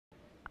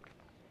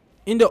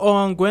In the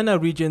Ohangwena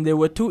region, there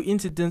were 2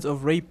 incidents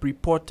of rape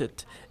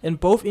reported, and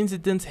both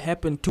incidents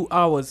happened 2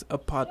 hours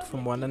apart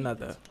from one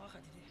another.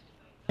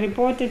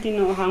 Reported in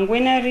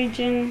Ohangwena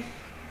region,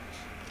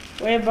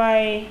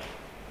 whereby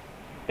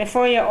the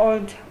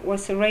 4-year-old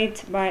was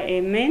raped by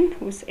a man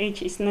whose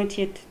age is not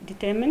yet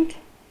determined,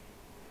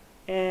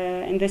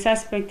 and the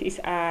suspect is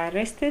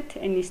arrested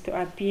and is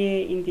to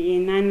appear in the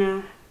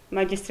Enana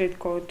Magistrate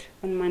Court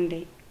on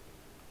Monday.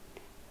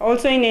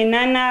 Also in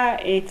Enana,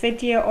 a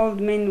 30-year-old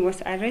man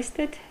was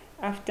arrested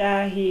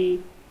after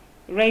he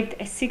raped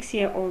a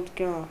 6-year-old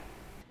girl.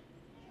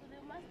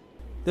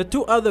 The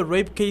 2 other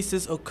rape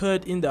cases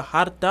occurred in the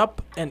Hardap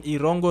and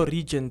Irongo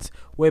regions,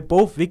 where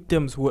both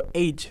victims were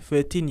aged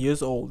 13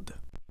 years old.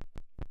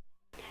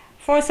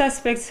 4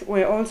 suspects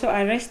were also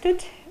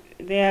arrested.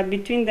 They are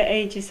between the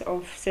ages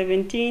of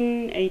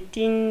 17,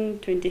 18,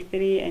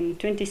 23, and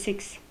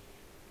 26.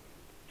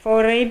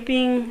 For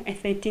raping a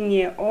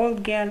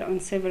 13-year-old girl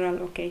on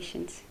several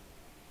occasions.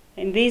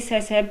 And this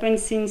has happened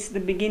since the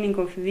beginning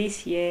of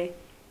this year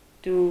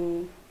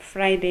to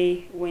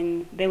Friday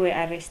when they were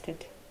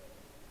arrested.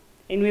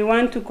 And we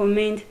want to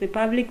commend the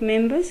public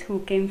members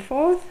who came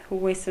forth, who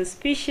were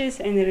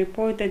suspicious and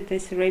reported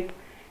this rape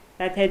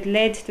that had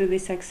led to the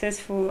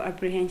successful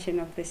apprehension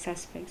of the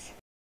suspects.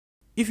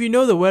 If you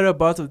know the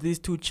whereabouts of these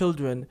 2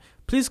 children,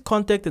 please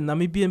contact the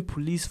Namibian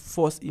Police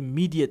Force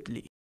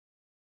immediately.